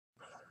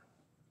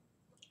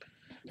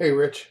Hey,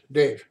 Rich,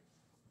 Dave,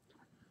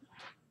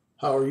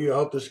 how are you? I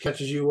hope this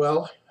catches you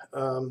well.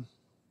 Um,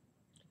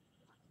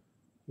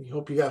 I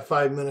hope you got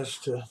 5 minutes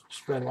to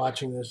spend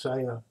watching this.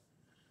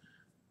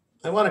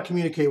 I want to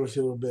communicate with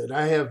you a little bit.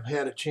 I have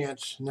had a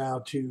chance now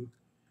to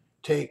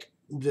take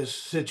this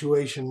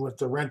situation with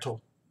the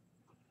rental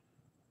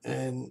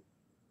and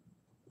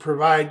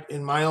provide,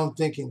 in my own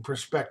thinking,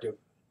 perspective.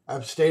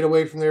 I've stayed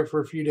away from there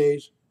for a few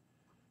days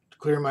to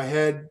clear my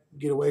head,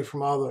 get away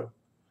from all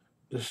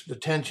the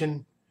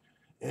tension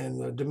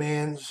and the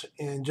demands,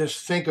 and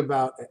just think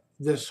about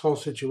this whole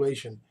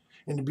situation.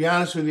 And to be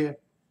honest with you,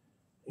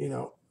 you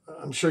know,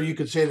 I'm sure you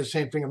could say the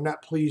same thing. I'm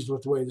not pleased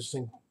with the way this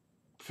thing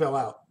fell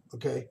out.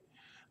 Okay.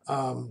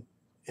 Um,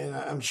 and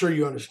I'm sure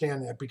you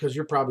understand that because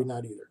you're probably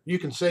not either. You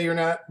can say you're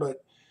not,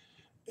 but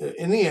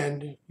in the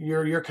end,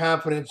 your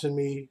confidence in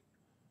me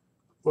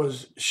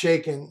was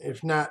shaken,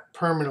 if not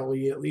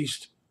permanently, at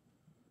least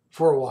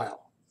for a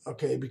while.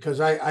 Okay, because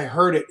I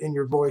heard it in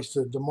your voice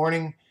the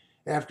morning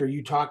after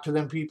you talked to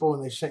them people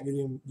and they sent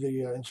you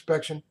the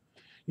inspection.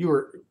 You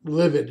were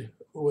livid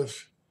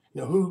with,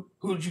 who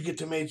did you get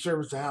to maid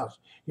service the house?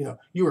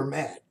 You were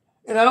mad,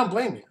 and I don't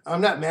blame you. I'm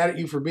not mad at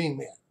you for being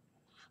mad.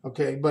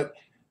 Okay, but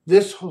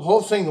this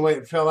whole thing, the way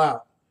it fell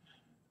out,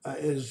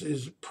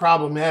 is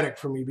problematic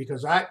for me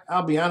because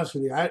I'll be honest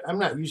with you. I'm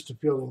not used to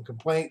fielding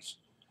complaints.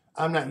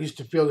 I'm not used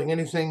to fielding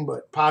anything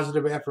but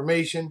positive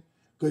affirmation.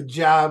 Good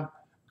job,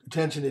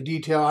 attention to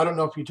detail. I don't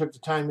know if you took the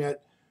time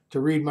yet to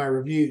read my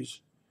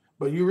reviews,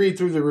 but you read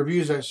through the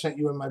reviews I sent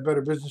you on my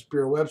Better Business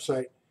Bureau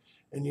website,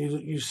 and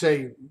you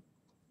say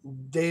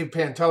Dave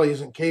Pantelli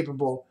isn't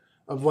capable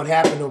of what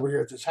happened over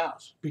here at this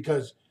house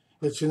because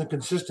it's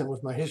inconsistent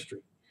with my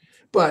history.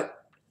 But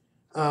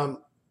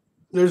um,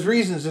 there's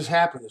reasons this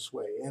happened this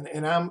way,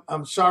 and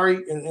I'm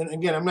sorry. And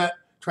again, I'm not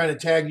trying to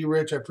tag you,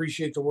 Rich. I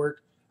appreciate the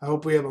work. I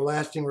hope we have a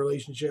lasting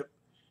relationship,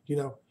 you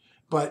know.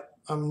 But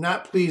I'm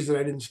not pleased that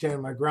I didn't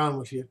stand my ground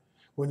with you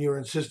when you were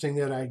insisting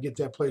that I get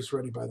that place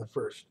ready by the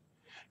first.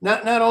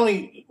 Not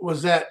only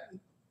was that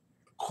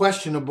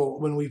questionable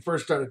when we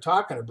first started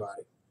talking about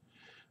it,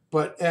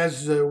 but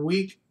as the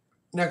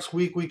next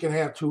week and a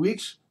half, 2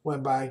 weeks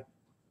went by,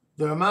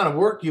 the amount of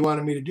work you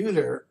wanted me to do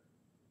there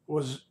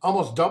was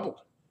almost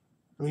doubled.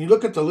 When you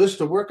look at the list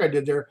of work I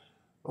did there,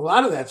 a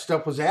lot of that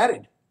stuff was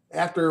added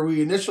after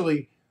we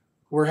initially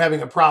were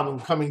having a problem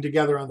coming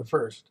together on the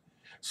first.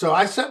 So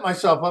I set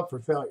myself up for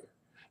failure.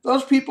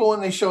 Those people,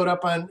 when they showed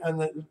up on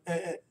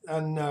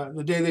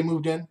the day they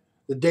moved in,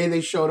 the day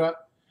they showed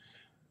up,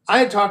 I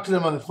had talked to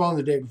them on the phone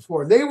the day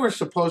before. They were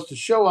supposed to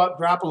show up,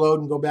 drop a load,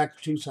 and go back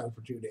to Tucson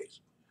for 2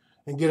 days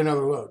and get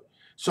another load.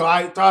 So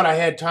I thought I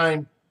had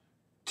time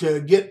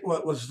to get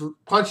what was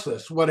punch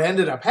list. What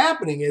ended up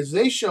happening is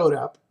they showed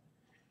up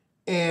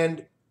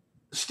and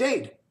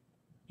stayed,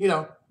 you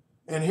know.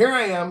 And here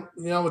I am,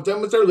 with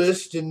them with their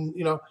list, and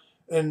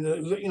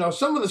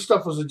some of the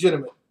stuff was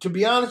legitimate. To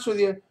be honest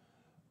with you,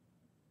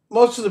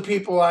 most of the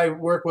people I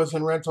work with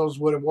in rentals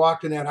would have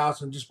walked in that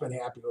house and just been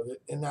happy with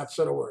it and not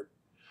said a word.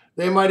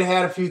 They might have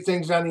had a few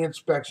things on the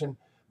inspection,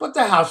 but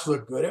the house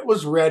looked good. It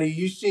was ready.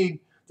 You see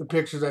the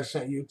pictures I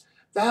sent you.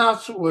 The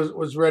house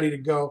was ready to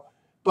go.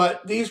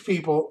 But these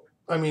people,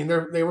 I mean,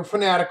 they were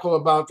fanatical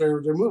about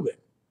their moving.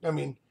 I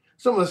mean,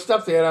 some of the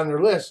stuff they had on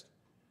their list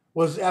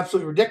was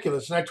absolutely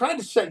ridiculous. And I tried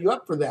to set you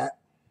up for that,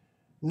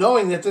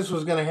 knowing that this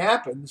was going to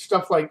happen.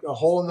 Stuff like a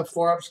hole in the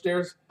floor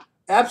upstairs,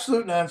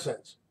 absolute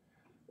nonsense.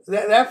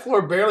 That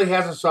floor barely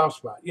has a soft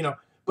spot,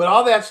 But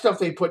all that stuff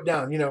they put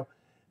down,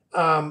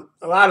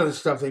 a lot of the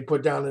stuff they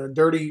put down, a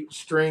dirty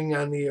string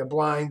on the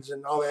blinds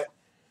and all that.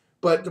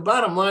 But the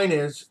bottom line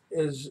is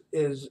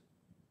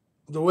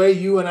the way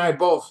you and I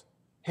both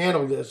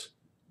handled this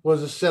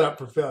was a setup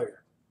for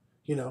failure.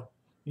 You know,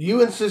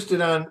 you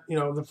insisted on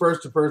the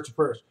first.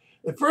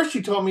 At first,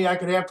 you told me I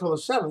could have till the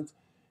seventh,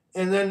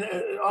 and then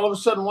all of a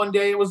sudden one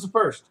day it was the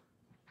first.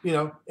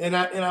 And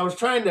I was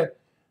trying to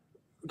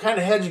kind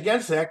of hedge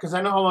against that because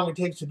I know how long it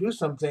takes to do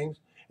some things.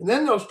 And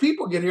then those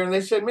people get here and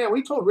they said, "Man,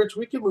 we told Rich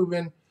we could move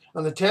in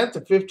on the 10th,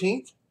 the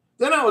 15th."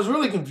 Then I was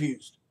really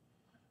confused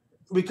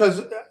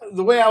because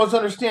the way I was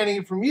understanding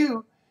it from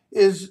you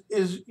is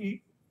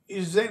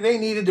they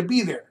needed to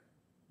be there,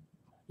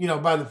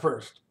 by the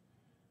first.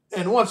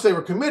 And once they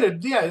were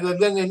committed, yeah,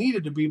 then they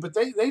needed to be. But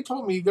they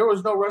told me there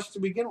was no rush to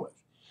begin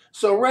with.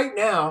 So right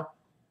now,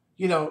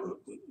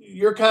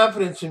 your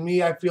confidence in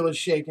me, I feel, is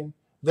shaken.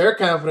 Their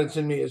confidence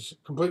in me is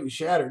completely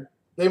shattered.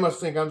 They must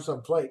think I'm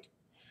some flake,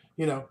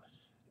 you know.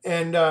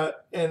 And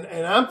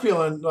I'm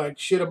feeling like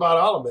shit about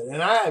all of it.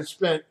 And I had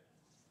spent,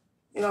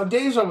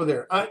 days over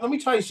there. Let me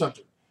tell you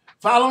something.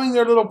 Following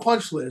their little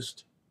punch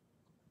list,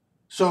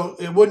 so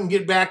it wouldn't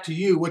get back to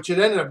you, which it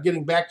ended up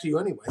getting back to you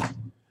anyway.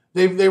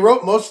 They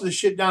wrote most of the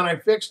shit down I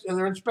fixed in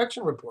their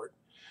inspection report.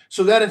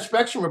 So that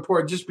inspection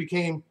report just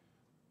became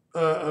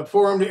a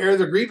forum to air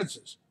their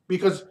grievances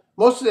because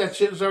most of that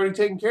shit is already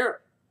taken care of.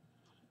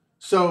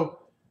 So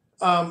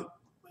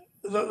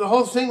the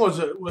whole thing was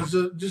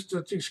just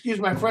excuse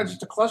my French,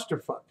 just a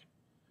clusterfuck,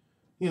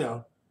 you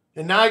know.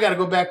 And now I got to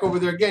go back over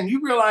there again.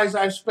 You realize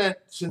I've spent,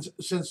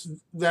 since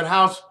that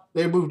house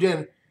they moved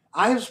in,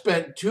 I have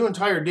spent 2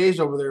 entire days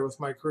over there with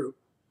my crew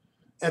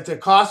at the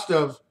cost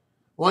of,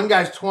 one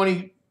guy's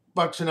 $20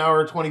 an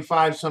hour,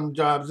 25 some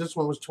jobs. This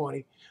one was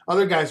 20.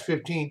 Other guy's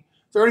 15.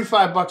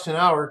 $35 an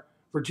hour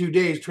for 2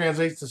 days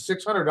translates to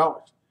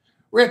 $600.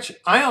 Rich,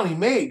 I only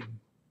made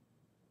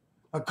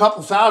a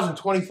couple thousand,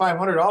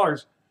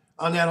 $2,500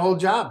 on that whole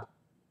job.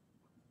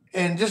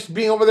 And just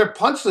being over there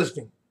punch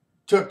listing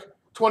took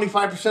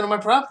 25% of my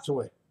profits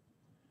away.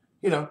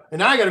 And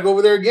now I got to go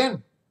over there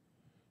again.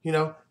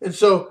 And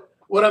so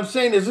what I'm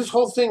saying is, this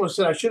whole thing was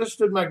said, I should have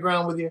stood my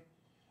ground with you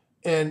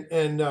and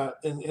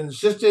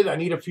insisted I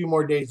need a few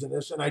more days in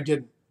this, and I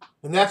didn't.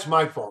 And that's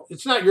my fault.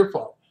 It's not your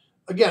fault.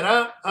 Again,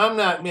 I'm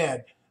not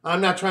mad.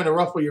 I'm not trying to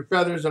ruffle your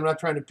feathers. I'm not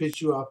trying to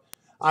piss you off.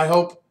 I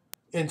hope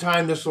in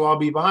time this will all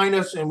be behind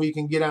us and we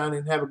can get on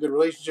and have a good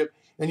relationship.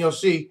 And you'll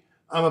see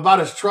I'm about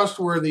as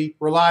trustworthy,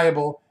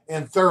 reliable,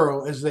 and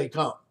thorough as they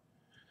come.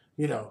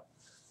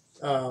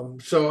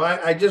 So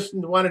I just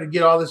wanted to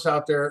get all this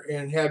out there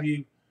and have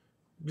you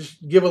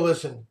just give a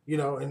listen,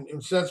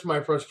 and sense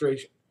my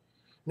frustration.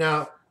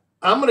 Now,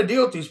 I'm going to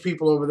deal with these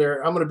people over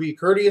there. I'm going to be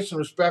courteous and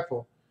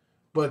respectful.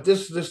 But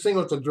this thing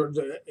with at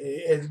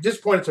this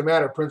point, it's a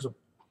matter of principle.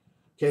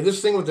 Okay,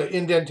 this thing with the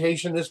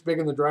indentation this big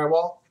in the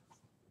drywall,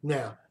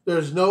 now,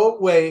 there's no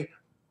way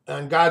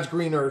on God's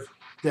green earth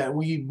that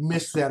we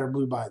missed that or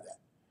blew by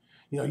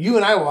that. You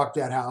and I walked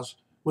that house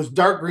with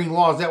dark green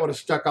walls, that would have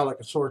stuck out like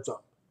a sore thumb.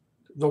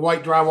 The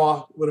white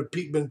drywall would have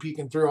been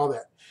peeking through all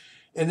that.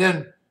 And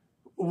then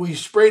we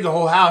sprayed the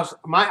whole house.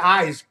 My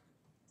eyes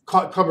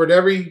covered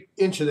every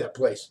inch of that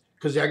place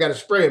because I got to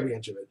spray every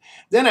inch of it.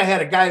 Then I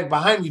had a guy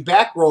behind me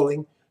back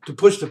rolling to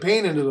push the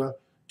paint into the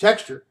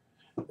texture.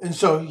 And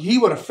so he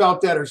would have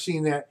felt that or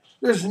seen that.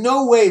 There's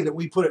no way that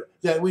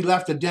we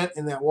left a dent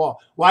in that wall.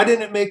 Why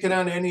didn't it make it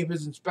onto any of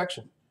his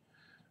inspection?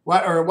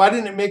 Why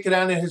didn't it make it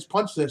onto his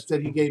punch list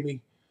that he gave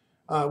me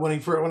when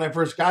I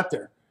first got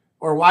there?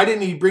 Or why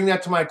didn't he bring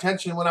that to my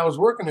attention when I was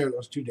working there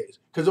those 2 days?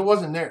 Because it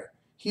wasn't there.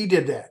 He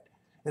did that.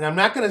 And I'm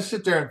not going to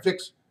sit there and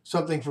fix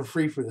something for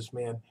free for this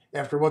man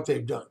after what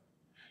they've done.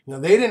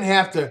 They didn't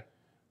have to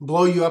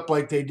blow you up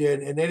like they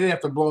did, and they didn't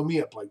have to blow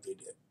me up like they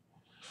did.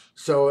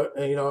 So,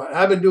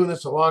 I've been doing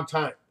this a long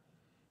time.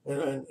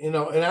 And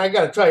I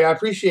got to tell you, I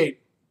appreciate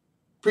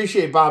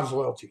Bob's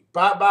loyalty.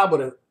 Bob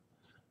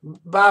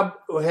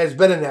has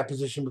been in that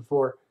position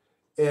before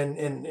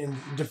and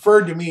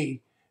deferred to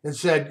me and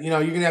said,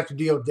 you're going to have to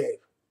deal with Dave,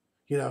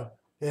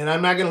 and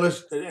I'm not going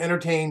to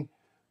entertain,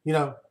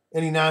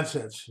 any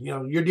nonsense.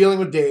 You're dealing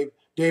with Dave.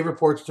 Dave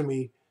reports to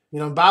me,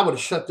 and Bob would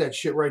have shut that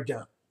shit right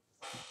down,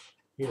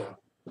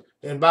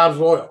 and Bob's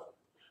loyal.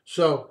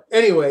 So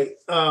anyway,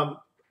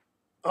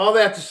 all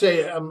that to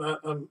say,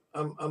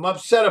 I'm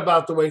upset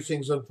about the way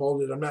things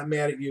unfolded. I'm not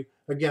mad at you.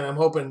 Again, I'm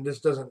hoping this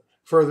doesn't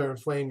further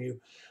inflame you.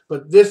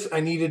 But this,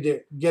 I needed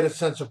to get a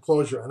sense of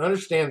closure. And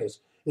understand this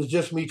is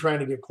just me trying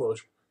to get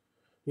closure.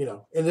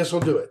 And this will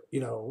do it.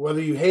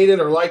 Whether you hate it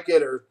or like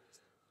it or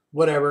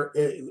whatever,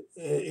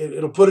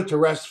 it'll put it to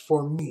rest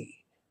for me.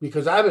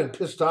 Because I've been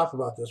pissed off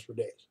about this for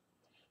days.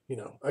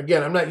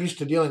 Again, I'm not used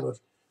to dealing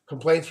with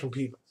complaints from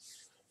people.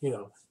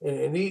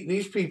 And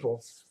these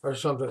people are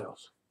something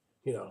else.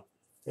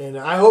 And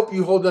I hope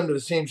you hold them to the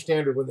same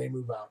standard when they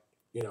move out.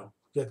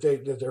 That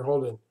they're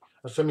holding.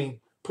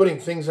 Putting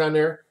things on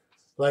there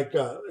like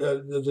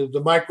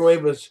the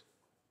microwave was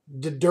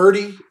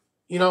dirty,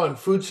 and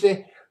food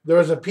stain. There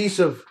was a piece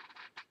of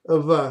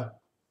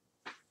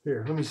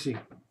here. Let me see.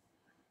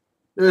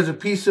 There's a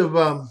piece of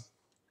I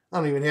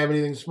don't even have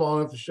anything small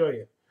enough to show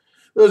you.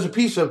 There was a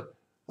piece of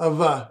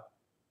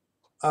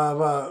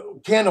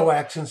candle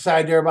wax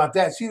inside there about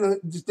that. See the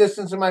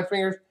distance of my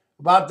fingers?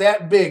 About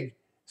that big,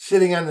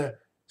 sitting on the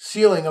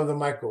ceiling of the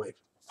microwave.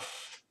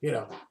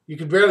 You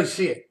could barely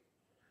see it.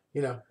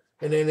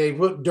 And then they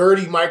put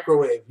dirty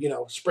microwave,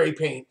 spray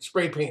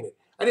painted.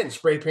 I didn't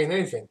spray paint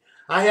anything.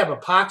 I have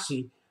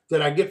epoxy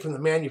that I get from the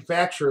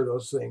manufacturer of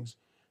those things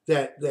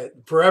that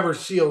forever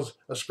seals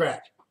a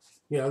scratch.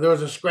 There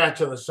was a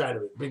scratch on the side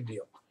of it. Big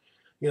deal.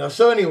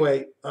 So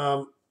anyway,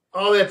 all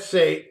that to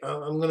say,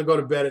 I'm going to go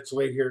to bed. It's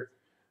late here,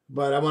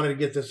 but I wanted to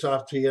get this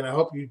off to you, and I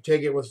hope you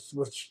take it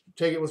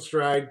with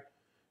stride.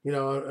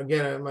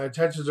 Again, my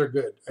intentions are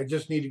good. I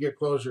just need to get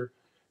closure,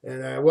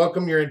 and I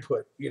welcome your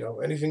input.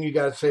 Anything you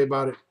got to say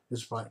about it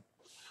is fine.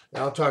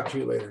 I'll talk to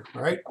you later.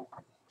 All right?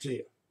 See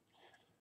you.